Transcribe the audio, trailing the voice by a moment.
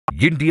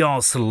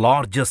India's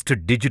largest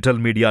digital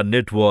media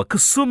network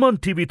Suman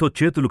టీవీతో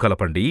చేతులు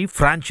కలపండి.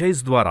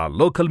 Franchise ద్వారా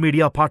లోకల్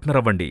మీడియా పార్ట్నర్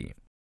అవ్వండి.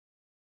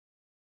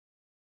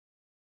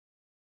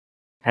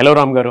 హలో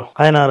రామ్ గారు.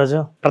 హాయ్ నారాజు.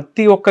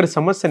 ప్రతి ఒక్కరి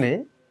సమస్యని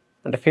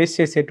అంటే ఫేస్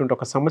చేసేటువంటి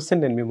ఒక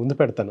సమస్యని నేను మీ ముందు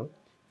పెడతాను,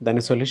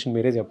 దాని సొల్యూషన్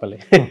మీరే చెప్పాలి.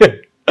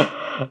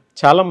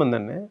 చాలామంది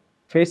అన్నీ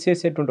ఫేస్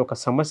చేసేటువంటి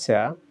ఒక సమస్య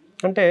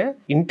అంటే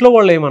ఇంట్లో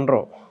వాళ్ళు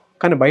ఏమనరు,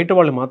 కానీ బయట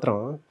వాళ్ళు మాత్రం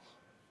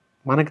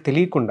మనకు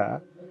తెలియకుండా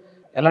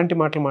ఎలాంటి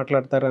మాటలు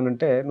మాట్లాడతారు అని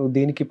అంటే, నువ్వు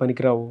దేనికి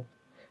పనికిరావు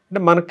అంటే,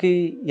 మనకి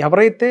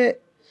ఎవరైతే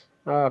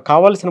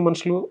కావాల్సిన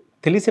మనుషులు,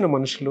 తెలిసిన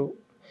మనుషులు,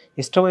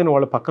 ఇష్టమైన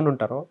వాళ్ళు పక్కన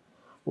ఉంటారో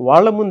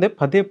వాళ్ళ ముందే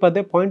పదే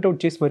పదే పాయింట్అవుట్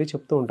చేసి మరీ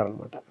చెప్తూ ఉంటారు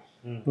అనమాట,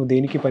 నువ్వు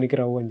దేనికి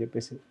పనికిరావు అని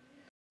చెప్పేసి.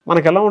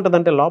 మనకు ఎలా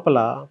ఉంటుందంటే, లోపల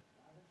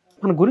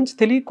మన గురించి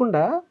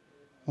తెలియకుండా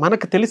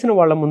మనకు తెలిసిన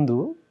వాళ్ళ ముందు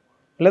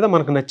లేదా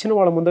మనకు నచ్చిన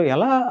వాళ్ళ ముందు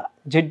ఎలా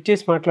జడ్జ్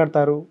చేసి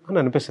మాట్లాడతారు అని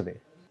అనిపిస్తుంది.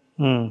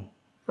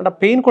 అంటే ఆ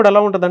పెయిన్ కూడా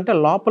ఎలా ఉంటుందంటే,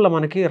 లోపల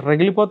మనకి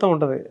రగిలిపోతూ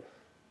ఉంటుంది.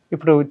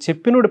 ఇప్పుడు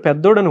చెప్పినోడు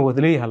పెద్దోడని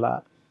వదిలేయాలా,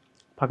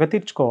 పగ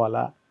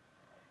తీర్చుకోవాలా,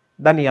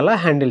 దాన్ని ఎలా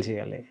హ్యాండిల్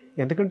చేయాలి?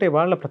 ఎందుకంటే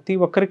వాళ్ళ ప్రతి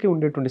ఒక్కరికి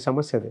ఉండేటువంటి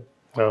సమస్య అది.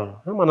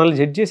 మనల్ని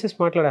జడ్జ్ చేసేసి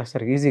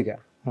మాట్లాడేస్తారు ఈజీగా.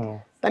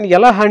 దాన్ని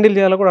ఎలా హ్యాండిల్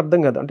చేయాలో కూడా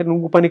అర్థం కాదు. అంటే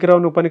నువ్వు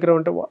పనికిరావు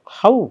అంటే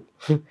హౌ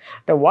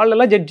అంటే వాళ్ళు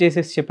ఎలా జడ్జ్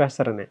చేసేసి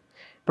చెప్పేస్తారని.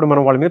 ఇప్పుడు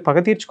మనం వాళ్ళ మీద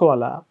పగ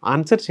తీర్చుకోవాలా,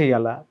 ఆన్సర్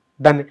చేయాలా,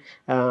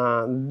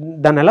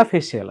 దాన్ని ఎలా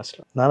ఫేస్ చేయాలి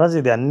అసలు? నారాజు,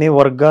 ఇది అన్ని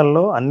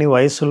వర్గాల్లో, అన్ని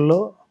వయసుల్లో,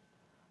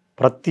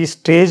 ప్రతి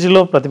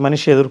స్టేజ్లో ప్రతి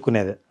మనిషి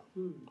ఎదుర్కొనేది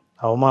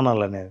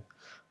అవమానాలు అనేది.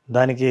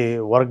 దానికి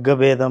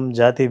వర్గభేదం,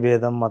 జాతి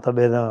భేదం, మత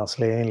భేదం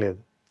అసలు ఏమీ లేదు.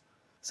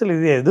 అసలు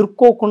ఇది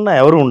ఎదుర్కోకుండా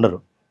ఎవరు ఉండరు.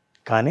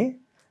 కానీ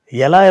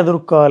ఎలా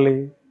ఎదుర్కోవాలి,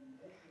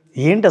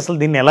 ఏంటి అసలు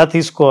దీన్ని ఎలా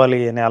తీసుకోవాలి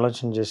అని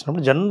ఆలోచన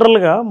చేసినప్పుడు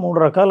జనరల్గా 3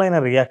 రకాలైన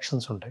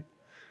రియాక్షన్స్ ఉంటాయి.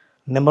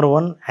 Number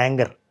 1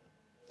 anger.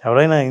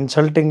 ఎవరైనా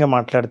ఇన్సల్టింగ్గా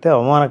మాట్లాడితే,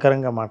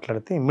 అవమానకరంగా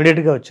మాట్లాడితే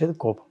ఇమ్మీడియట్గా వచ్చేది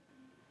కోపం.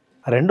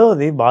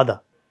 రెండవది బాధ.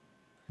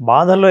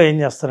 బాధలో ఏం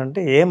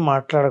చేస్తారంటే, ఏం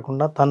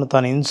మాట్లాడకుండా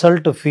తను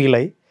ఇన్సల్ట్ ఫీల్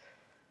అయ్యి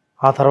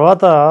ఆ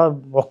తర్వాత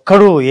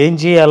ఒక్కడు ఏం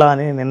చేయాలా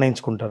అని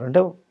నిర్ణయించుకుంటారు. అంటే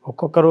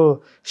ఒక్కొక్కరు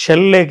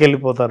షెల్లోకి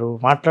వెళ్ళిపోతారు,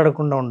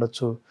 మాట్లాడకుండా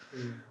ఉండొచ్చు,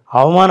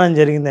 అవమానం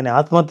జరిగిందని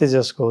ఆత్మహత్య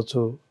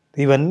చేసుకోవచ్చు.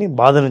 ఇవన్నీ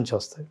బాధ నుంచి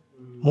వస్తాయి.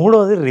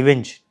 మూడవది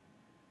రివెంజ్,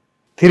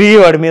 తిరిగి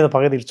వాడి మీద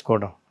పగ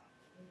తీర్చుకోవడం.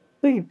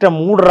 ఇట్లా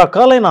 3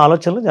 రకాలైన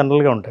ఆలోచనలు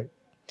జనరల్గా ఉంటాయి.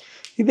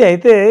 ఇది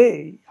అయితే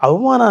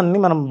అవమానాన్ని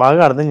మనం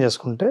బాగా అర్థం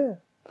చేసుకుంటే,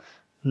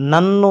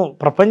 నన్ను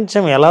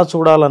ప్రపంచం ఎలా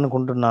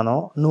చూడాలనుకుంటున్నానో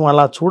నువ్వు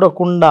అలా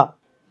చూడకుండా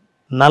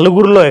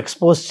నలుగురిలో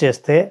ఎక్స్పోజ్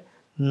చేస్తే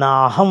నా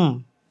అహం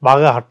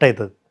బాగా హర్ట్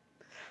అవుతుంది.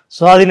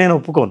 సో అది నేను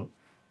ఒప్పుకోను.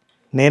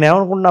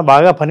 నేనేమనుకుంటున్నా,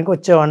 బాగా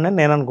పనికొచ్చేవాడిని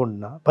నేను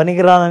అనుకుంటున్నా.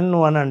 పనికిరాదని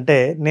నువ్వు అని అంటే,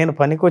 నేను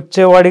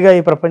పనికొచ్చేవాడిగా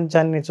ఈ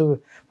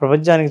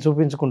ప్రపంచానికి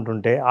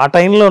చూపించుకుంటుంటే ఆ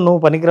టైంలో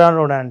నువ్వు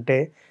పనికిరాను అంటే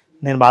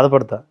నేను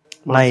బాధపడతా.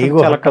 నా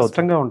ఈగో చాలా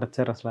కష్టంగా ఉంటుంది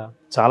సార్, అసలు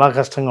చాలా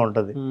కష్టంగా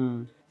ఉంటుంది.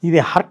 ఇది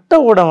హర్ట్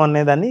అవ్వడం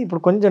అనేదాన్ని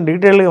ఇప్పుడు కొంచెం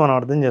డీటెయిల్గా మనం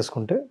అర్థం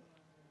చేసుకుంటే,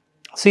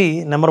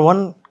 నెంబర్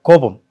 1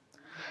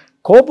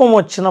 కోపం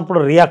వచ్చినప్పుడు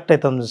రియాక్ట్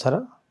అవుతాం చూసారా,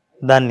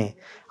 దాన్ని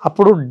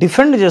అప్పుడు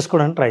డిఫెండ్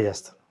చేసుకోవడానికి ట్రై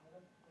చేస్తాను.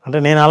 అంటే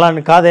నేను అలా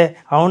కాదే,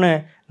 అవునే,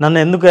 నన్ను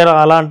ఎందుకు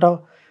అలా అంటావు,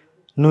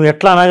 నువ్వు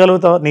ఎట్లా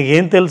అనగలుగుతావు,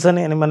 నీకేం తెలుసు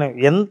అని మనం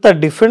ఎంత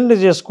డిఫెండ్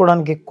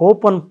చేసుకోవడానికి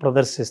కోపం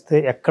ప్రదర్శిస్తే,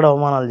 ఎక్కడ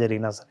అవమానాలు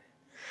జరిగినా సరే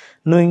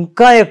నువ్వు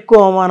ఇంకా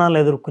ఎక్కువ అవమానాలు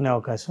ఎదుర్కొనే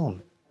అవకాశం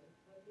ఉంది.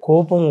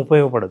 కోపం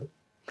ఉపయోగపడదు.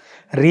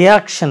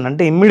 రియాక్షన్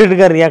అంటే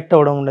ఇమ్మీడియట్గా రియాక్ట్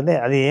అవ్వడం ఉండేది,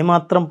 అది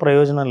ఏమాత్రం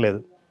ప్రయోజనం లేదు.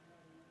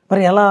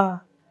 మరి ఎలా?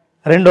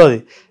 రెండోది,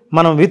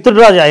 మనం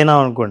విత్డ్రా అయినాం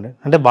అనుకోండి,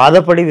 అంటే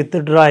బాధపడి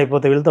విత్డ్రా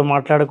అయిపోతే, వీళ్ళతో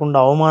మాట్లాడకుండా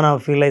అవమానం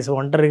ఫీల్ అయ్యి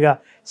ఒంటరిగా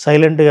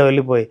సైలెంట్గా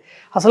వెళ్ళిపోయి,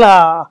 అసలు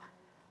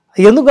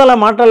ఎందుకు అలా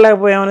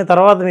మాట్లాడలేకపోయామని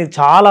తర్వాత మీరు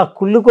చాలా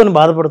కుళ్ళుకొని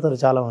బాధపడతారు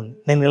చాలామంది.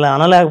 నేను ఇలా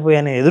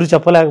అనలేకపోయాను, ఎదురు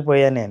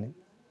చెప్పలేకపోయాను అని.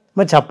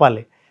 మరి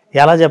చెప్పాలి,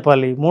 ఎలా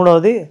చెప్పాలి?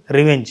 మూడవది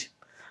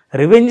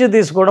రివెంజ్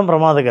తీసుకోవడం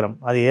ప్రమాదకరం.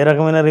 అది ఏ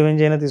రకమైన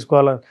రివెంజ్ అయినా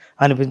తీసుకోవాలని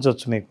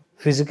అనిపించవచ్చు మీకు,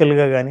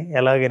 ఫిజికల్గా కానీ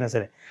ఎలాగైనా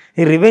సరే.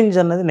 ఈ రివెంజ్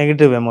అన్నది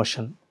నెగిటివ్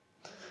ఎమోషన్.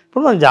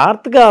 ఇప్పుడు మనం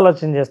జాగ్రత్తగా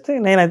ఆలోచన చేస్తే,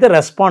 నేనైతే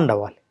రెస్పాండ్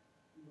అవ్వాలి,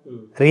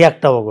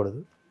 రియాక్ట్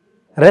అవ్వకూడదు.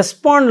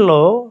 రెస్పాండ్లో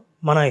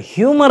మన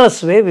humorous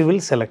way we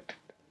will select.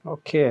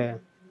 Okay,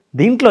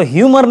 దీంట్లో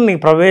హ్యూమర్ని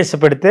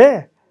ప్రవేశపెడితే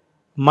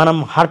మనం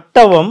హర్ట్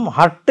అవ్వం.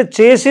 హర్ట్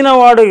చేసిన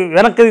వాడు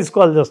వెనక్కి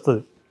తీసుకోవాల్సి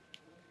వస్తుంది.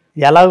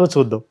 ఎలాగో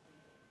చూద్దాం.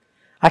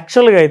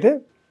 యాక్చువల్గా అయితే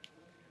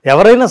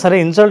ఎవరైనా సరే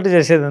ఇన్సల్ట్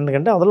చేసేది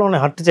ఎందుకంటే అందులోనే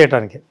హర్ట్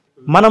చేయడానికి.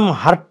 మనం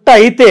హర్ట్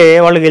అయితే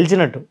వాళ్ళు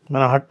గెలిచినట్టు,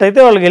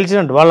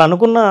 వాళ్ళు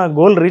అనుకున్న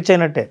గోల్ రీచ్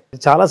అయినట్టే.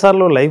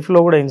 చాలాసార్లు లైఫ్లో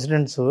కూడా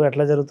ఇన్సిడెంట్స్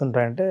ఎట్లా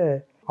జరుగుతుంటాయంటే,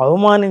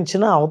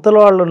 అవమానించిన అవతల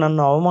వాళ్ళు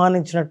నన్ను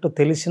అవమానించినట్టు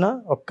తెలిసిన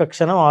ఒక్క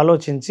క్షణం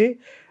ఆలోచించి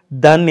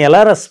దాన్ని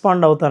ఎలా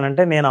రెస్పాండ్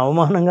అవుతానంటే, నేను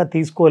అవమానంగా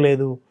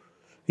తీసుకోలేదు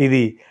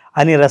ఇది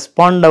అని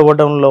రెస్పాండ్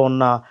అవ్వడంలో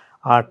ఉన్న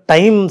ఆ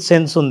టైం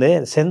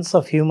సెన్స్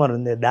ఆఫ్ హ్యూమర్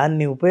ఉంది,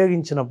 దాన్ని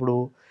ఉపయోగించినప్పుడు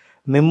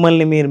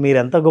మిమ్మల్ని మీరు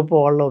ఎంత గొప్ప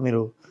వాళ్ళో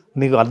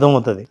మీకు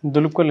అర్థమవుతుంది.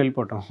 దులుపుకొని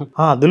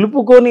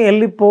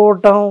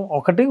వెళ్ళిపోవటం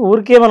ఒకటి,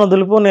 ఊరికే మనం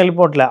దులుపుకొని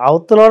వెళ్ళిపోవట్లే,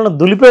 అవతల వాళ్ళని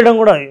దులిపేయడం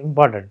కూడా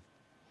ఇంపార్టెంట్.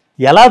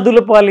 ఎలా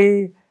దులపాలి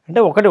అంటే,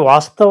 ఒకటి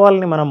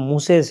వాస్తవాల్ని మనం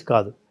మూసేసి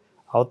కాదు,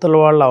 అవతల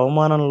వాళ్ళ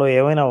అవమానంలో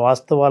ఏమైనా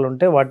వాస్తవాలు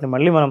ఉంటే వాటిని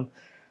మళ్ళీ మనం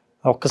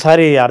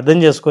ఒక్కసారి అర్థం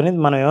చేసుకొని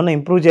మనం ఏమైనా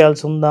ఇంప్రూవ్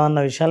చేయాల్సి ఉందా అన్న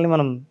విషయాల్ని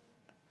మనం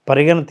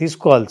పరిగణ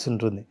తీసుకోవాల్సి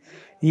ఉంటుంది.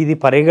 ఇది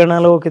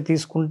పరిగణలోకి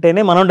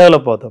తీసుకుంటేనే మనం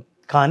డెవలప్ అవుతాం.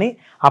 కానీ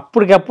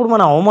అప్పటికప్పుడు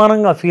మనం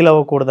అవమానంగా ఫీల్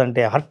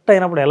అవ్వకూడదంటే హర్ట్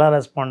అయినప్పుడు ఎలా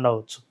రెస్పాండ్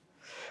అవ్వచ్చు.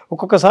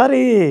 ఒక్కొక్కసారి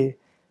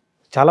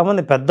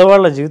చాలామంది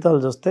పెద్దవాళ్ళ జీవితాలు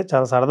చూస్తే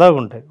చాలా సరదాగా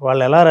ఉంటాయి.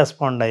 వాళ్ళు ఎలా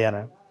రెస్పాండ్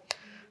అయ్యారని.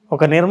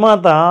 ఒక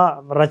నిర్మాత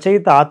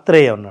రచయిత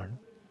ఆత్రేయ ఉన్నాడు.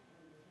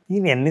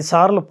 ఈయన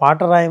ఎన్నిసార్లు పాట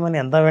రాయమని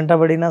ఎంత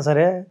వెంటబడినా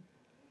సరే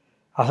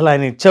అసలు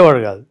ఆయన ఇచ్చేవాడు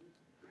కాదు.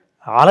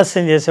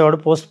 ఆలస్యం చేసేవాడు,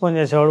 పోస్ట్పోన్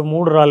చేసేవాడు,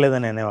 మూడు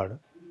రాలేదని అనేవాడు.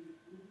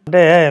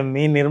 అంటే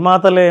మీ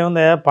నిర్మాతలు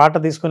ఏముంది, పాట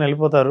తీసుకొని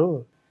వెళ్ళిపోతారు,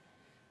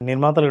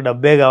 నిర్మాతలకు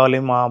డబ్బే కావాలి,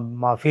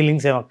 మా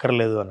ఫీలింగ్స్ ఏం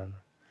అక్కర్లేదు అని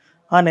అన్నాడు.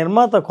 ఆ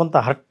నిర్మాత కొంత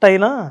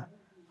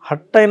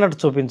హర్ట్ అయినట్టు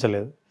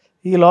చూపించలేదు.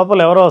 ఈ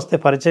లోపల ఎవరో వస్తే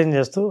పరిచయం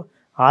చేస్తూ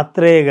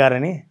ఆత్రేయ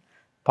గారని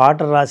పాట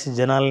రాసి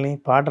జనాల్ని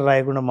పాట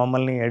రాయకుండా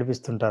మమ్మల్ని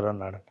ఏడిపిస్తుంటారు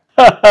అన్నాడు.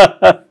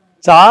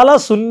 చాలా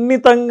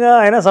సున్నితంగా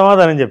ఆయన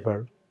సమాధానం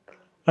చెప్పాడు.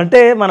 అంటే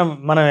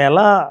మనం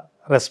ఎలా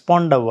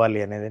రెస్పాండ్ అవ్వాలి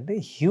అనేది, అంటే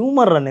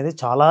హ్యూమర్ అనేది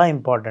చాలా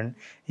ఇంపార్టెంట్.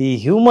 ఈ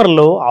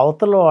హ్యూమర్లో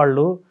అవతల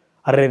వాళ్ళు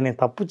అరే నేను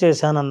తప్పు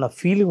చేశానన్న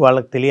ఫీలింగ్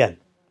వాళ్ళకి తెలియాలి.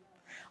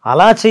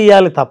 అలా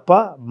చేయాలి తప్ప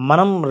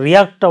మనం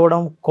రియాక్ట్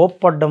అవ్వడం,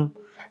 కోప్పడడం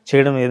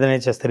చేయడం, ఏదైనా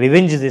చేస్తే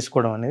రివెంజ్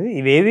తీసుకోవడం అనేది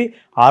ఇవేవి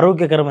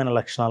ఆరోగ్యకరమైన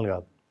లక్షణాలు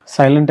కాదు.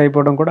 సైలెంట్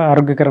అయిపోవడం కూడా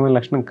ఆరోగ్యకరమైన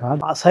లక్షణం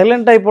కాదు.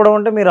 సైలెంట్ అయిపోవడం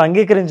అంటే మీరు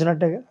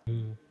అంగీకరించినట్టేగా.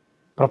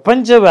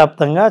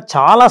 ప్రపంచవ్యాప్తంగా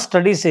చాలా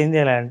స్టడీస్ ఏం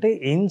చేయాలంటే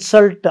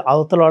ఇన్సల్ట్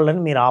అవతల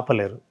వాళ్ళని మీరు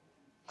ఆపలేరు.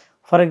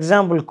 ఫర్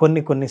ఎగ్జాంపుల్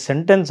కొన్ని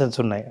సెంటెన్సెస్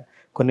ఉన్నాయి,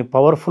 కొన్ని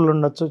పవర్ఫుల్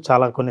ఉండొచ్చు,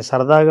 చాలా కొన్ని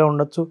సరదాగా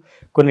ఉండొచ్చు,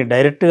 కొన్ని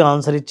డైరెక్ట్గా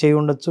ఆన్సర్ ఇచ్చేవి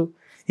ఉండొచ్చు.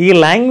 ఈ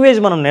లాంగ్వేజ్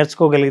మనం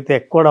నేర్చుకోగలిగితే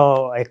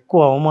ఎక్కువ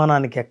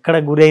అవమానానికి ఎక్కడ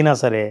గురి అయినా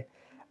సరే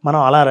మనం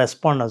అలా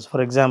రెస్పాండ్ అవ్వచ్చు.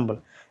 ఫర్ ఎగ్జాంపుల్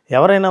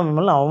ఎవరైనా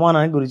మిమ్మల్ని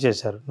అవమానానికి గురి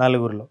చేశారు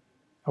నలుగురిలో,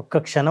 ఒక్క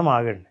క్షణం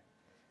ఆగండి.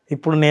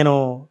 ఇప్పుడు నేను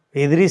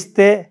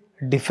ఎదిరిస్తే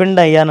డిఫెండ్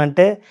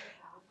అయ్యానంటే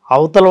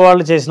అవతల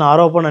వాళ్ళు చేసిన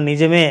ఆరోపణ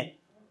నిజమే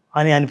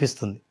అని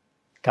అనిపిస్తుంది.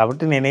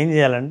 కాబట్టి నేనేం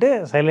చేయాలంటే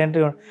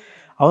సైలెంట్గా,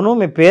 అవును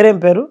మీ పేరేం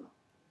పేరు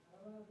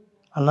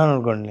అన్నాను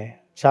అనుకోండి,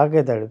 షాక్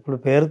అవుతాడు. ఇప్పుడు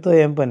పేరుతో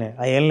ఏం పని,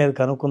 ఏం లేదు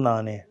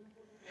కనుక్కుందామని.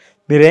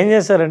 మీరేం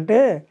చేశారంటే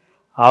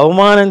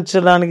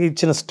అవమానించడానికి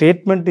ఇచ్చిన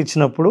స్టేట్మెంట్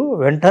ఇచ్చినప్పుడు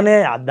వెంటనే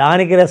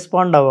దానికి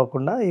రెస్పాండ్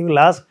అవ్వకుండా you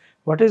last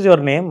what is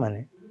your name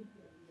అని.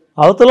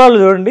 అవతల వాళ్ళు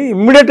చూడండి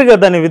ఇమ్మీడియట్గా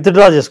దాన్ని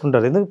విత్డ్రా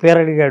చేసుకుంటారు, ఎందుకు పేరు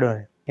అడిగాడు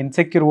అని.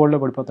 ఇన్సెక్యూర్ వరల్డ్లో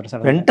పడిపోతారు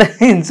సార్,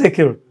 వెంటనే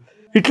ఇన్సెక్యూర్.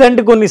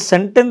 ఇట్లాంటి కొన్ని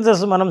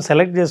సెంటెన్సెస్ మనం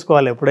సెలెక్ట్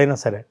చేసుకోవాలి ఎప్పుడైనా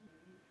సరే.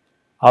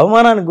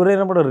 అవమానానికి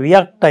గురైనప్పుడు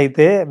రియాక్ట్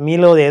అయితే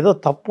మీలో ఏదో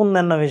తప్పు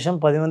ఉందన్న విషయం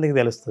 10 మందికి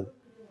తెలుస్తుంది.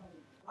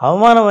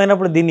 అవమానం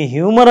అయినప్పుడు దీన్ని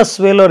హ్యూమరస్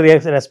వేలో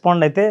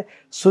రెస్పాండ్ అయితే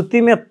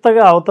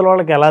శుతిమెత్తగా అవతల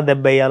వాళ్ళకి ఎలా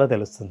దెబ్బ వేయాలో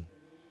తెలుస్తుంది.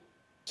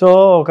 సో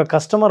ఒక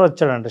కస్టమర్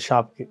వచ్చాడంట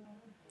షాప్కి,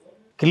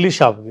 కిల్లీ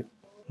షాప్కి.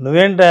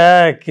 నువ్వేంట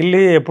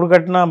కిల్లీ ఎప్పుడు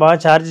కట్టినా బాగా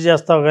ఛార్జ్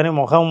చేస్తావు కానీ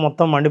ముఖం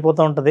మొత్తం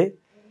మండిపోతూ ఉంటుంది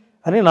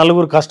అని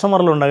 4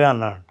 కస్టమర్లు ఉండగా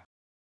అన్నాడు.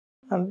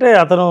 అంటే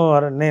అతను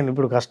నేను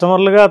ఇప్పుడు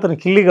కస్టమర్లుగా అతను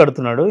కిల్లీ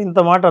కడుతున్నాడు, ఇంత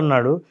మాట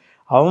అన్నాడు,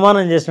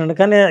 అవమానం చేసినాడు.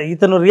 కానీ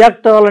ఇతను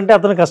రియాక్ట్ అవ్వాలంటే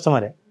అతను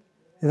కస్టమరే,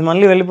 ఇది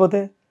మళ్ళీ వెళ్ళిపోతే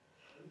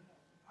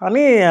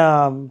అని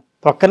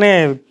పక్కనే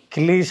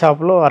కిల్లీ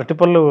షాప్లో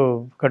అరటిపళ్ళు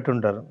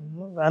కట్టుంటారు,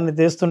 దాన్ని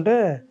తీస్తుంటే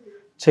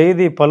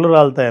చెయ్యిది పళ్ళు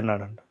రాలుతాయి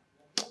అన్నాడంట.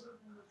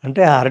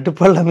 అంటే ఆ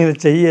అరటిపళ్ళ మీద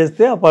చెయ్యి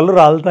వేస్తే ఆ పళ్ళు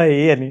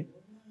రాలుతాయి అని.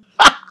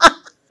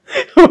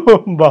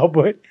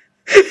 బాబోయ్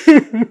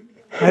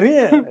అని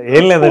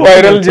ఏం లేదు,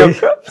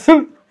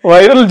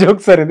 వైరల్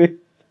జోక్ సార్ ఇది.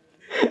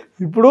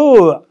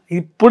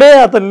 ఇప్పుడే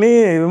అతన్ని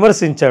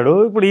విమర్శించాడు.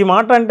 ఇప్పుడు ఈ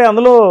మాట అంటే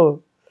అందులో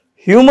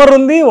హ్యూమర్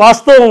ఉంది,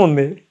 వాస్తవం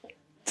ఉంది.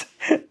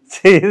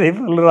 చేది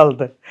పళ్ళు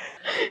రాలుతాయి.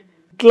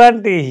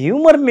 ఇట్లాంటి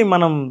హ్యూమర్ని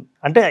మనం,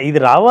 అంటే ఇది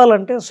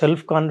రావాలంటే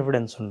సెల్ఫ్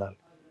కాన్ఫిడెన్స్ ఉండాలి.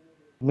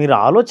 మీరు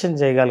ఆలోచన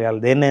చేయగలగాలి,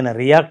 దేన్నైనా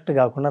రియాక్ట్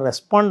కాకుండా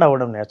రెస్పాండ్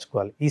అవ్వడం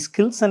నేర్చుకోవాలి. ఈ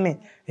స్కిల్స్ అన్ని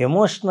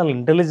ఎమోషనల్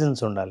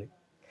ఇంటెలిజెన్స్ ఉండాలి.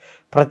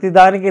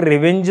 ప్రతిదానికి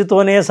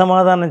రివెంజ్తోనే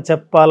సమాధానం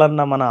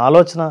చెప్పాలన్న మన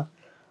ఆలోచన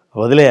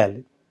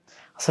వదిలేయాలి.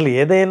 అసలు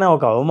ఏదైనా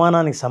ఒక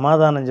అవమానానికి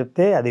సమాధానం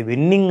చెప్తే అది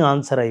విన్నింగ్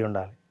ఆన్సర్ అయి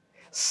ఉండాలి,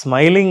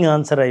 స్మైలింగ్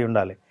ఆన్సర్ అయి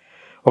ఉండాలి,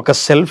 ఒక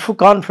సెల్ఫ్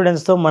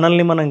కాన్ఫిడెన్స్తో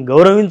మనల్ని మనం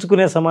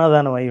గౌరవించుకునే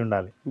సమాధానం అయి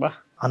ఉండాలి.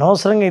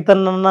 అనవసరంగా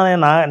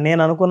ఇతనన్నా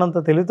నేను అనుకున్నంత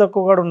తెలివి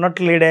తక్కువ కూడా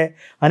ఉన్నట్లు లేడే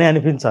అని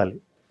అనిపించాలి.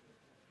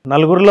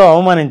 నలుగురిలో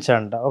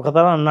అవమానించాడంట.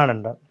 ఒకతను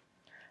అన్నాడంట,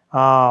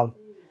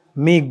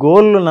 మీ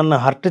గోల్ నన్ను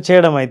హర్ట్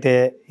చేయడం అయితే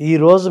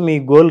ఈరోజు మీ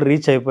గోల్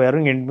రీచ్ అయిపోయారు,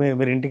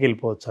 మీరు ఇంటికి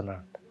వెళ్ళిపోవచ్చు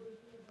అన్నాడు.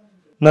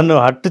 నన్ను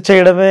హర్ట్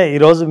చేయడమే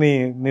ఈరోజు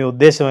మీ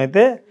ఉద్దేశం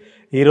అయితే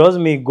ఈరోజు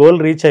మీ గోల్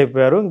రీచ్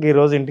అయిపోయారు, ఇంక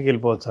ఈరోజు ఇంటికి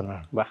వెళ్ళిపోవచ్చు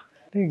అన్నాడు.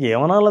 నీకు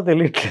ఏమనాలో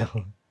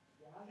తెలియట్లేదు.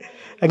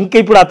 ఇంకా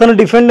ఇప్పుడు అతను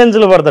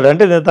డిఫెండెన్స్లో పడతాడు,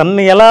 అంటే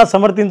తనని ఎలా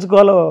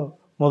సమర్థించుకోవాలో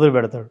మొదలు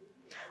పెడతాడు.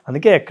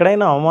 అందుకే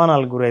ఎక్కడైనా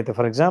అవమానాలకు గురైతే,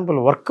 ఫర్ ఎగ్జాంపుల్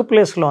వర్క్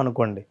ప్లేస్లో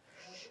అనుకోండి,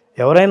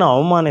 ఎవరైనా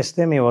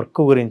అవమానిస్తే మీ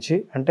వర్క్ గురించి,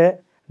 అంటే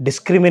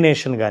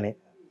డిస్క్రిమినేషన్ కానీ,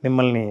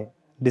 మిమ్మల్ని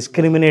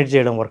డిస్క్రిమినేట్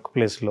చేయడం వర్క్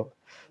ప్లేస్లో,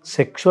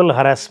 సెక్షువల్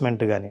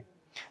హరాస్మెంట్ కానీ,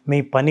 మీ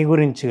పని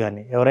గురించి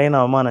కానీ ఎవరైనా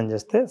అవమానం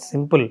చేస్తే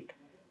simple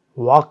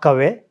walk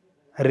away,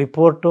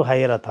 report to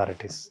higher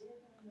authorities.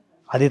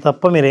 అది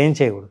తప్ప మీరు ఏం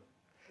చేయకూడదు.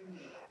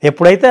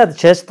 ఎప్పుడైతే అది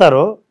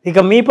చేస్తారో ఇక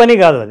మీ పని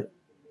కాదు, అది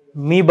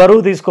మీ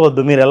బరువు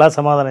తీసుకోవద్దు, మీరు ఎలా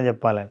సమాధానం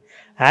చెప్పాలని.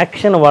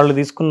 యాక్షన్ వాళ్ళు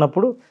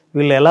తీసుకున్నప్పుడు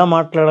వీళ్ళు ఎలా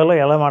మాట్లాడాలో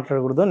ఎలా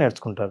మాట్లాడకూడదో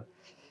నేర్చుకుంటారు.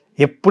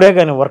 ఎప్పుడే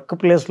కానీ వర్క్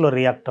ప్లేస్లో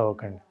రియాక్ట్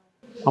అవ్వకండి.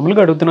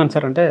 మామూలుగా అడుగుతున్నాను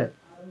సార్, అంటే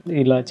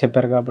ఇలా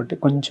చెప్పారు కాబట్టి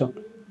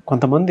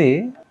కొంతమంది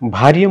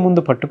భార్య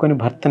ముందు పట్టుకొని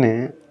భర్తనే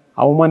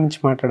అవమానించి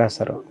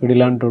మాట్లాడేస్తారు. వీడు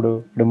ఇలాంటోడు,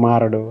 వీడు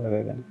మారడు,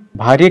 అదేదని.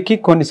 భార్యకి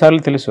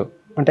కొన్నిసార్లు తెలుసు,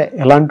 అంటే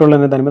ఎలాంటి వాళ్ళు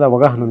అనే దాని మీద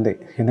అవగాహన ఉంది,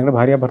 ఎందుకంటే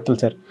భార్యాభర్తలు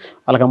సార్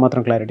వాళ్ళకి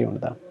మాత్రం క్లారిటీ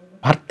ఉండదా.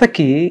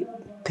 భర్తకి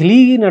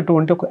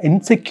తెలియనటువంటి ఒక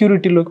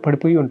ఇన్సెక్యూరిటీలోకి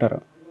పడిపోయి ఉంటారు.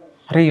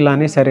 అరే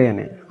ఇలానే సరే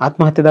అని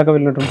ఆత్మహత్య దాకా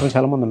వెళ్ళినటువంటి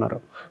చాలామంది ఉన్నారు.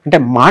 అంటే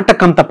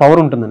మాటకంత పవర్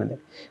ఉంటుందనేది,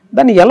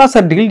 దాన్ని ఎలా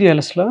సార్ డీల్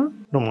చేయాలి అసలు?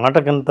 నువ్వు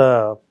మాటకంత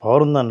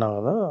పవర్ ఉందన్నావు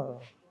కదా,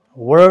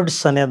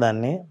 వర్డ్స్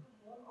అనేదాన్ని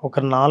ఒక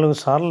 4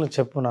 సార్లు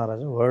చెప్పు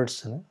నారాజు. వర్డ్స్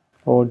అని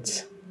ఓట్స్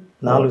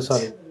 4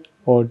 సార్లు.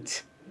 ఓట్స్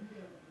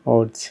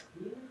ఓట్స్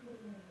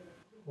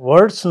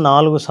వర్డ్స్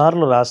 4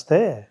 సార్లు రాస్తే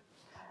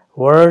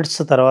వర్డ్స్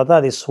తర్వాత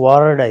అది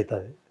స్వర్డ్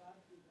అవుతుంది,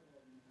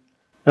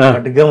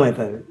 ఖడ్గం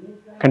అవుతుంది.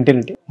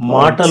 కంటిన్యూటీ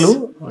మాటలు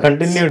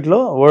కంటిన్యూటీలో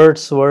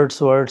వర్డ్స్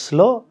వర్డ్స్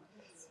వర్డ్స్లో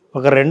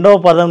ఒక రెండవ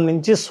పదం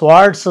నుంచి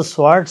స్వార్డ్స్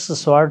స్వార్డ్స్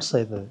స్వార్డ్స్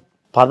అవుతుంది.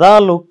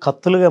 పదాలు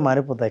కత్తులుగా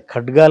మారిపోతాయి,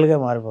 ఖడ్గాలుగా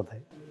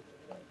మారిపోతాయి.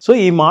 సో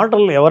ఈ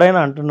మాటలు ఎవరైనా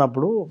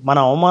అంటున్నప్పుడు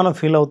మనం అవమానం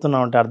ఫీల్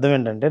అవుతున్నాం అంటే అర్థం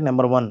ఏంటంటే,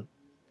 నెంబర్ 1,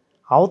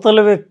 అవతల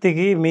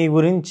వ్యక్తికి మీ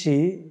గురించి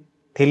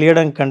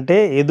తెలియడం కంటే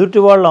ఎదుటి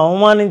వాళ్ళు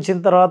అవమానించిన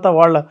తర్వాత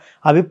వాళ్ళ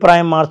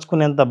అభిప్రాయం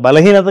మార్చుకునేంత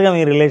బలహీనతగా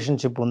మీ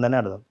రిలేషన్షిప్ ఉందని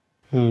అర్థం.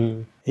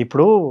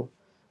 ఇప్పుడు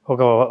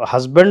ఒక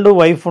హస్బెండ్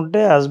వైఫ్ ఉంటే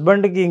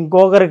హస్బెండ్కి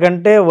ఇంకొకరి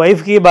కంటే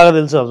వైఫ్కి బాగా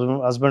తెలుసు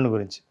హస్బెండ్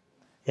గురించి.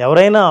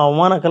 ఎవరైనా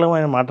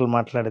అవమానకరమైన మాటలు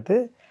మాట్లాడితే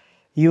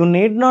you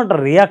need not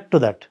react to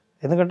that,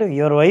 ఎందుకంటే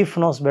your wife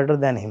knows better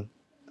than him.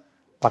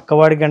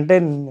 పక్కవాడి కంటే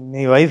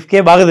మీ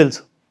వైఫ్కే బాగా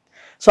తెలుసు.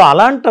 సో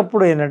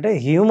అలాంటప్పుడు ఏంటంటే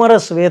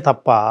హ్యూమరస్ వే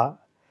తప్ప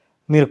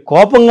మీరు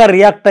కోపంగా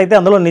రియాక్ట్ అయితే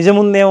అందులో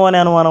నిజముందేమో అనే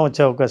అనుమానం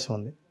వచ్చే అవకాశం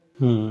ఉంది.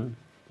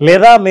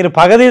 లేదా మీరు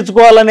పగ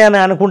తీర్చుకోవాలని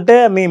అనుకుంటే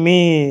మీ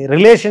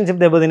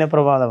రిలేషన్షిప్ దెబ్బతినే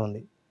ప్రమాదం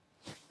ఉంది.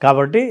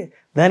 కాబట్టి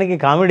దానికి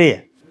కామెడీయే.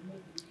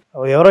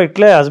 ఎవరో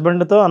ఇట్లే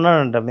హస్బెండ్తో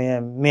అన్నాడంట,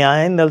 మీ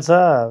ఆయన తెలుసా,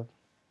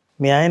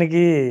 మీ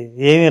ఆయనకి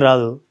ఏమీ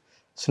రాదు,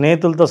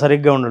 స్నేహితులతో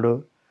సరిగ్గా ఉండడు,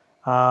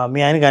 మీ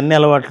ఆయనకి అన్ని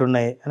అలవాట్లు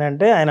ఉన్నాయి అని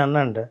అంటే ఆయన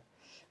అన్నాడంట,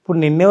 ఇప్పుడు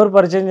నిన్నెవరు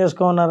పరిచయం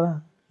చేసుకోమన్నారా,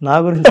 నా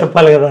గురించి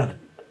చెప్పాలి కదా.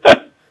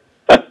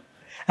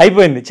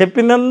 అయిపోయింది,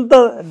 చెప్పిందంతా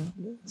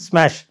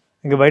స్మాష్,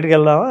 ఇంక బయటకు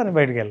వెళ్దామా అని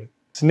బయటకు వెళ్ళి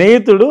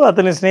స్నేహితుడు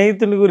అతని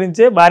స్నేహితుని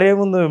గురించే భార్య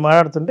ముందు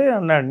మాట్లాడుతుంటే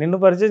అన్నాడు, నిన్ను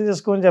పరిచయం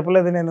చేసుకోమని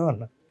చెప్పలేదు నేను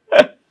అన్నా.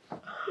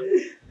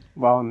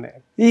 బాగుంది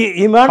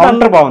ఈ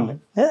మాట బాగుంది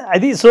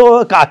అది. సో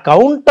ఆ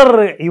కౌంటర్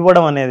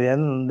ఇవ్వడం అనేది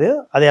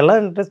అది ఎలా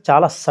అంటే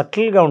చాలా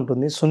సటిల్గా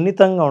ఉంటుంది,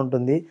 సున్నితంగా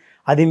ఉంటుంది.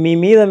 అది మీ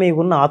మీద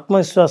మీకున్న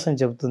ఆత్మవిశ్వాసం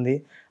చెబుతుంది,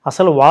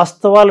 అసలు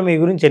వాస్తవాలు మీ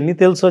గురించి ఎన్ని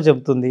తెలుసో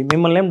చెబుతుంది,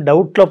 మిమ్మల్ని ఏం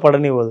డౌట్లో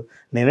పడనివ్వదు.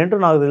 నేనేంటో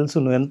నాకు తెలుసు,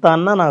 నువ్వు ఎంత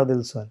అన్నా నాకు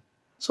తెలుసు అని.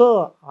 సో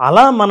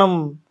అలా మనం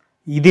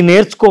ఇది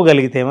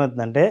నేర్చుకోగలిగితే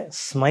ఏమవుతుందంటే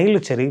స్మైల్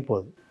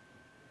చెరిగిపోదు.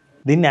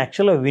 దీన్ని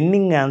యాక్చువల్గా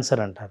విన్నింగ్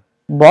ఆన్సర్ అంటారు.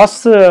 బాస్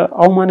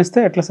అవమానిస్తే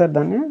ఎట్లా సార్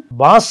దాన్ని?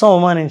 బాస్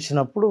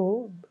అవమానించినప్పుడు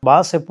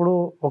బాస్ ఎప్పుడు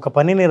ఒక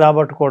పనిని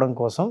రాబట్టుకోవడం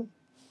కోసం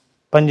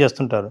పని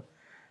చేస్తుంటారు.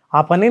 ఆ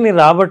పనిని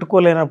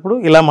రాబట్టుకోలేనప్పుడు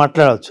ఇలా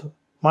మాట్లాడవచ్చు.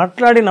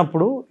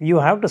 మాట్లాడినప్పుడు you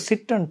have to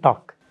SIT and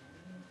talk.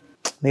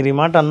 మీరు ఈ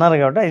మాట అన్నారు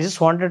కాబట్టి I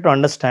just wanted to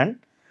understand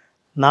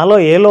నాలో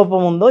ఏ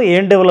లోపం ఉందో,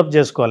 ఏం డెవలప్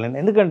చేసుకోవాలని.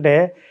 ఎందుకంటే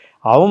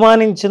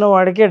అవమానించిన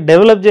వాడికే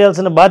డెవలప్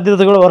చేయాల్సిన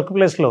బాధ్యత కూడా వర్క్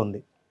ప్లేస్లో ఉంది,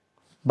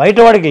 బయట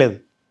వాడికి లేదు,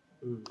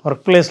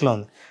 వర్క్ ప్లేస్లో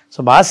ఉంది. సో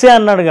బాసే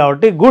అన్నాడు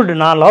కాబట్టి గుడ్,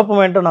 నా లోపం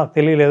ఏంటో నాకు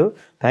తెలియలేదు,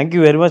 థ్యాంక్ యూ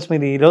వెరీ మచ్,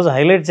 మీరు ఈరోజు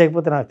హైలైట్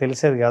చేయకపోతే నాకు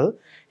తెలిసేది కాదు.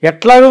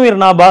 ఎట్లాగో మీరు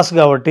నా బాస్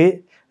కాబట్టి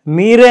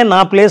మీరే నా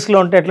ప్లేస్లో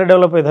ఉంటే ఎట్లా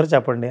డెవలప్ అవుతారో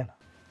చెప్పండి.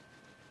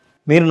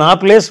 మీరు నా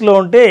ప్లేస్లో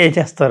ఉంటే ఏం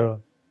చేస్తారు,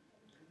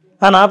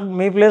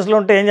 మీ ప్లేస్లో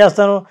ఉంటే ఏం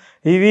చేస్తాను,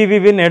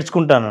 ఇవి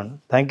నేర్చుకుంటాను.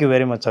 థ్యాంక్ యూ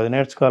వెరీ మచ్, అది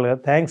నేర్చుకోవాలి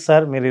కదా, థ్యాంక్స్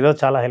సార్, మీరు ఈరోజు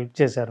చాలా హెల్ప్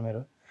చేశారు.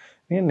 మీరు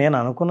నేను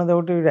అనుకున్నది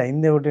ఒకటి, వీడు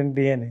అయింది ఒకటి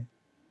ఏంటి అని.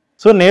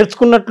 సో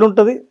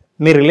నేర్చుకున్నట్లుంటుంది,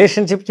 మీ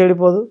రిలేషన్షిప్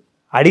చెడిపోదు,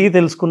 అడిగి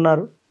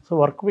తెలుసుకున్నారు. సో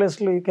వర్క్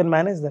ప్లేస్లో you can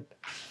manage that.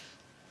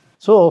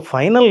 So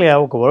ఫైనల్గా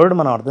ఒక వర్డ్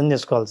మనం అర్థం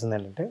చేసుకోవాల్సింది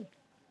ఏంటంటే,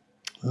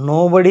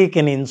 nobody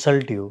can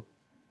insult you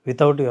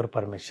without your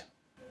permission.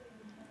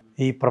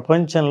 ఈ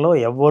ప్రపంచంలో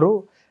ఎవ్వరూ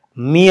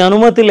మీ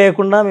అనుమతి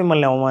లేకుండా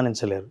మిమ్మల్ని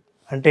అవమానించలేరు.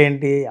 అంటే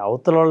ఏంటి,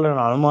 అవతల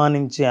వాళ్ళని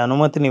అనుమానించే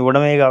అనుమతిని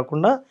ఇవ్వడమే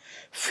కాకుండా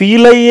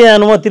ఫీల్ అయ్యే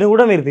అనుమతిని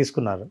కూడా మీరు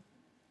తీసుకున్నారు.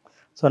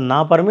 సో నా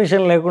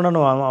పర్మిషన్ లేకుండా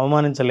నువ్వు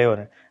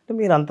అవమానించలేవని అంటే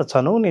మీరు అంత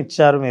చనువుని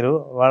ఇచ్చారు, మీరు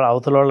వాళ్ళ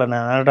అవతల వాళ్ళని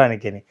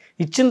అనడానికి.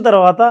 ఇచ్చిన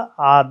తర్వాత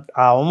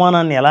ఆ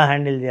అవమానాన్ని ఎలా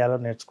హ్యాండిల్ చేయాలో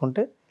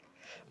నేర్చుకుంటే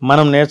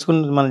మనం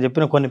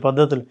చెప్పిన కొన్ని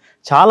పద్ధతులు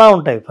చాలా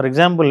ఉంటాయి. ఫర్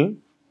ఎగ్జాంపుల్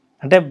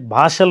అంటే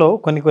భాషలో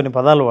కొన్ని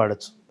పదాలు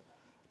వాడచ్చు.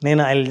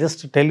 నేను I will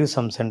just tell you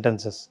some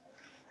sentences.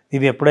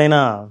 ఇవి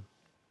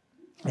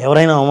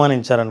ఎవరైనా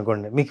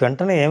అవమానించారనుకోండి, మీకు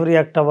వెంటనే ఏం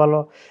రియాక్ట్ అవ్వాలో,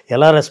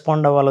 ఎలా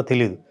రెస్పాండ్ అవ్వాలో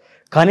తెలియదు.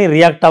 కానీ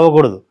రియాక్ట్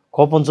అవ్వకూడదు,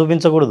 కోపం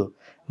చూపించకూడదు,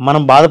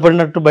 మనం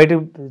బాధపడినట్టు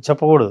బయటకు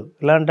చెప్పకూడదు.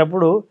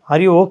 ఇలాంటప్పుడు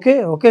ఆర్ యూ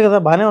ఓకే కదా,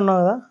 బాగానే ఉన్నావు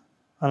కదా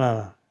అన్నా.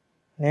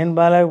 నేను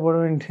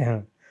బాగాలేకపోవడం ఏంటి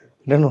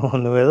అంటే,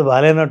 నువ్వేదో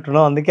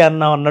బాగాలేనట్టున్నావు అందుకే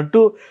అన్నావు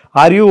అన్నట్టు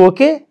ఆర్ యూ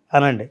ఓకే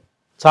అనండి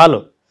చాలు.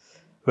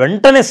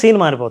 వెంటనే సీన్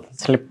మారిపోతుంది.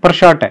 స్లిప్పర్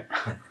షాటే.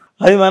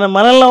 అది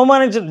మనల్ని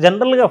అవమానించ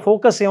జనరల్గా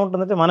ఫోకస్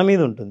ఏముంటుందంటే మన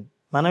మీద ఉంటుంది,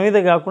 మన మీద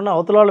కాకుండా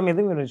అవతల వాళ్ళ మీద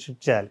మీరు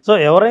షిఫ్ట్ చేయాలి. సో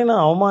ఎవరైనా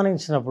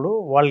అవమానించినప్పుడు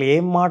వాళ్ళు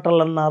ఏం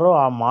మాటలు అన్నారో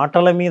ఆ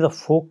మాటల మీద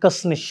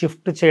ఫోకస్ని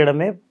షిఫ్ట్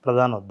చేయడమే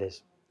ప్రధాన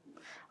ఉద్దేశం.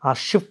 ఆ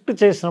షిఫ్ట్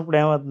చేసినప్పుడు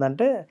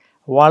ఏమవుతుందంటే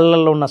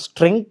వాళ్ళల్లో ఉన్న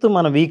స్ట్రెంగ్త్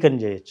మనం వీకెన్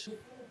చేయొచ్చు.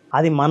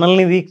 అది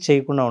మనల్ని వీక్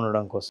చేయకుండా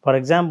ఉండడం కోసం. ఫర్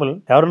ఎగ్జాంపుల్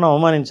ఎవరైనా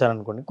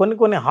అవమానించారనుకోండి,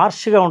 కొన్ని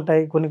హార్ష్గా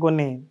ఉంటాయి,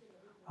 కొన్ని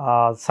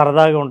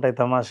సరదాగా ఉంటాయి,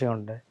 తమాషగా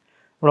ఉంటాయి.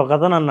 ఇప్పుడు ఒక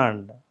అతను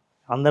అన్నాడంట,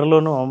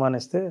 అందరిలోనూ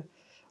అవమానిస్తే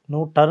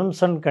నువ్వు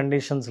టర్మ్స్ అండ్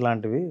కండిషన్స్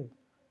లాంటివి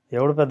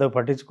ఎవడు పెద్దగా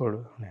పట్టించుకోడు.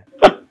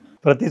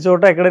 ప్రతి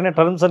చోట ఎక్కడైనా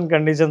టర్మ్స్ అండ్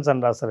కండిషన్స్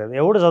అని రాస్తారు,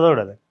 ఎవడు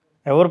చదవడు, అది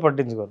ఎవరు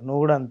పట్టించుకోరు,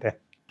 నువ్వు కూడా అంతే.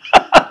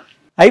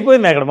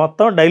 అయిపోయింది అక్కడ,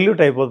 మొత్తం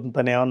డైల్యూట్ అయిపోతుంది.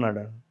 తను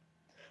ఏమన్నాడు,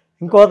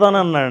 ఇంకో తను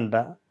అన్నాడంట,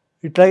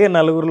 ఇట్లాగే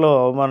నలుగురిలో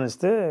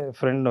అవమానిస్తే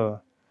ఫ్రెండ్,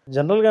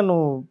 జనరల్గా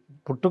నువ్వు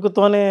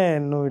పుట్టుకతోనే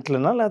నువ్వు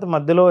ఇట్లనా లేకపోతే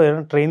మధ్యలో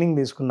ఏమైనా ట్రైనింగ్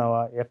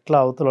తీసుకున్నావా, ఎట్లా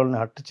అవతల వాళ్ళని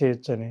హర్ట్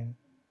చేయొచ్చు అని.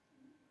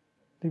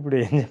 ఇప్పుడు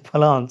ఏం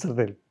చెప్పాలో ఆన్సర్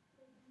తెలియదు.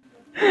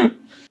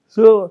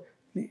 సో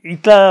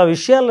ఇట్లా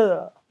విషయాలు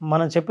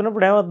మనం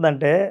చెప్పినప్పుడు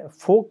ఏమవుతుందంటే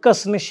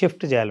ఫోకస్ని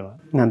షిఫ్ట్ చేయాలి మనం.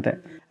 అంతే.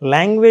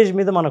 లాంగ్వేజ్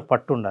మీద మనకు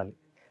పట్టు ఉండాలి.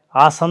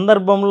 ఆ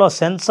సందర్భంలో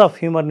సెన్స్ ఆఫ్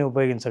హ్యూమర్ని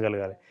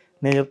ఉపయోగించగలగాలి.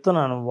 నేను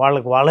చెప్తున్నాను,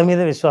 వాళ్ళ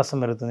మీద విశ్వాసం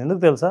పెరుగుతుంది.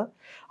 ఎందుకు తెలుసా,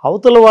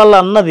 అవతల వాళ్ళు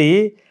అన్నది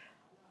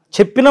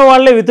చెప్పిన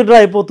వాళ్ళే విత్డ్రా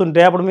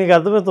అయిపోతుంటే అప్పుడు మీకు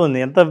అర్థమవుతుంది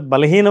ఎంత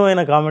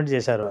బలహీనమైన కామెంట్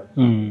చేశారు.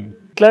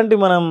 ఇట్లాంటి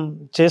మనం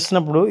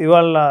చేసినప్పుడు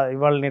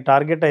ఇవాళ నీ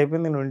టార్గెట్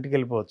అయిపోయింది, నువ్వు ఇంటికి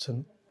వెళ్ళిపోవచ్చు.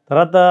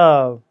 తర్వాత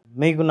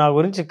మీకు నా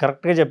గురించి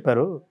కరెక్ట్గా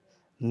చెప్పారు,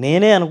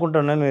 నేనే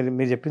అనుకుంటున్నాను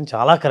మీరు చెప్పింది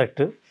చాలా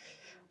కరెక్ట్,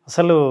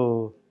 అసలు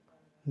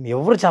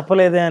ఎవరు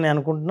చెప్పలేదే అని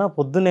అనుకుంటున్నా,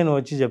 పొద్దున్న నేను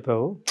వచ్చి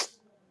చెప్పావు,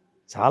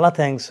 చాలా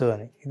థ్యాంక్స్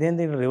అని.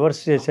 ఇదేంటి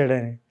రివర్స్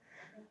చేశాడని.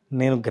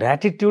 నేను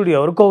గ్రాటిట్యూడ్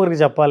ఎవరికో ఒకరికి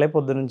చెప్పాలి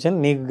పొద్దునుంచి అని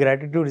నీకు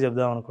గ్రాటిట్యూడ్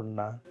చెప్దాం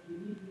అనుకుంటున్నా.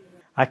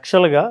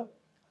 యాక్చువల్గా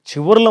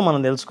చివరిలో మనం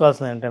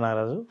తెలుసుకోవాల్సింది ఏంటంటే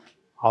నారాజు,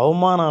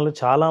 అవమానాలు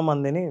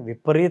చాలామందిని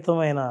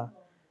విపరీతమైన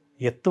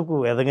ఎత్తుకు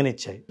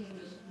ఎదగనిచ్చాయి.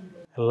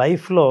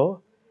 లైఫ్లో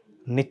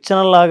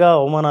నిచ్చెనలాగా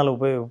అవమానాలు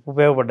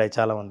ఉపయోగపడ్డాయి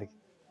చాలామందికి.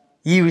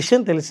 ఈ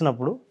విషయం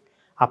తెలిసినప్పుడు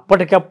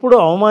అప్పటికప్పుడు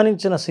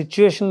అవమానించిన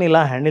సిచ్యువేషన్ని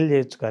ఇలా హ్యాండిల్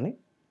చేయొచ్చు,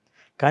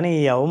 కానీ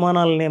ఈ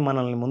అవమానాలనే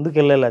మనల్ని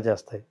ముందుకెళ్ళేలా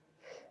చేస్తాయి.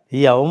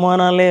 ఈ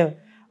అవమానాలే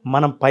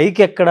మనం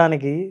పైకి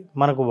ఎక్కడానికి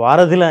మనకు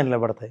వారధిలా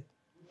నిలబడతాయి.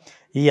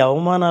 ఈ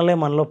అవమానాలే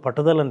మనలో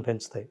పట్టుదలను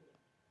పెంచుతాయి.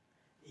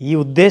 ఈ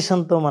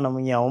ఉద్దేశంతో మనం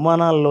ఈ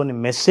అవమానాల్లోని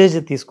మెసేజ్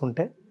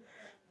తీసుకుంటే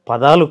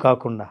పదాలు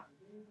కాకుండా,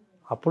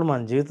 అప్పుడు మన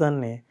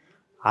జీవితాన్ని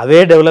అవే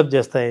డెవలప్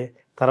చేస్తాయి.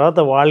 తర్వాత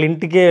వాళ్ళ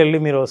ఇంటికే వెళ్ళి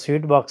మీరు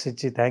స్వీట్ బాక్స్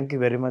ఇచ్చి థ్యాంక్ యూ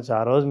వెరీ మచ్,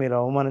 ఆ రోజు మీరు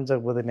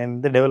అవమానించకపోతే నేను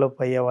ఇంత డెవలప్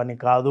అయ్యేవాడిని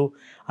కాదు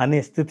అనే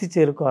స్థితి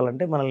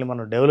చేరుకోవాలంటే మనల్ని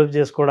మనం డెవలప్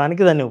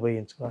చేసుకోవడానికి దాన్ని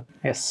ఉపయోగించుకోవాలి.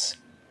 ఎస్,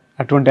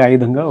 అటువంటి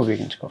ఆయుధంగా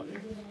ఉపయోగించుకోవాలి.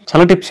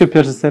 చాలా టిప్స్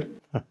చెప్పారు సార్.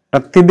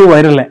 ప్రతిదీ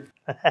వైరలే,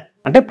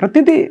 అంటే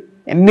ప్రతిదీ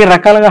ఎన్ని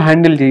రకాలుగా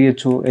హ్యాండిల్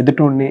చేయొచ్చు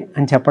ఎదుటిని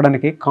అని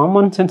చెప్పడానికి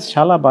కామన్ సెన్స్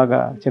చాలా బాగా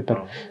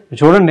చెప్పారు.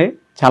 చూడండి,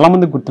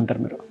 చాలామందికి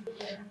గుర్తుంటారు మీరు,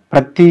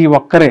 ప్రతి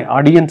ఒక్కరి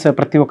ఆడియన్స్,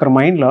 ప్రతి ఒక్కరి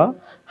మైండ్లో,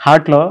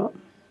 హార్ట్లో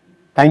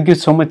thank you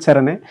so much sir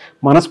అనే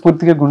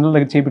మనస్ఫూర్తిగా గుండెల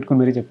దగ్గర చేపెట్టుకుని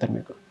మరీ చెప్తారు,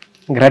 మీకు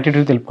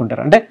గ్రాటిట్యూడ్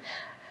తెలుపుకుంటారు. అంటే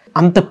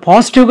అంత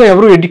పాజిటివ్గా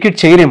ఎవరు ఎడ్యుకేట్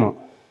చేయరేమో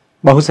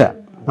బహుశా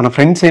మన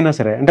ఫ్రెండ్స్ అయినా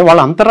సరే. అంటే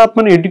వాళ్ళ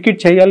అంతరాత్మని ఎడ్యుకేట్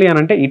చేయాలి అని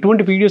అంటే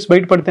ఇటువంటి వీడియోస్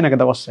బయటపడితేనే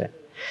కదా వస్తాయి.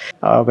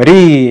 వెరీ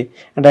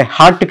అంటే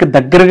హార్ట్కి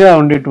దగ్గరగా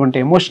ఉండేటువంటి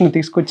ఎమోషన్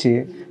తీసుకొచ్చి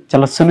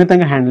చాలా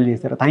సున్నితంగా హ్యాండిల్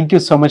చేశారు. Thank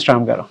you so much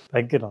Ram గారు.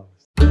 Thank you Ram.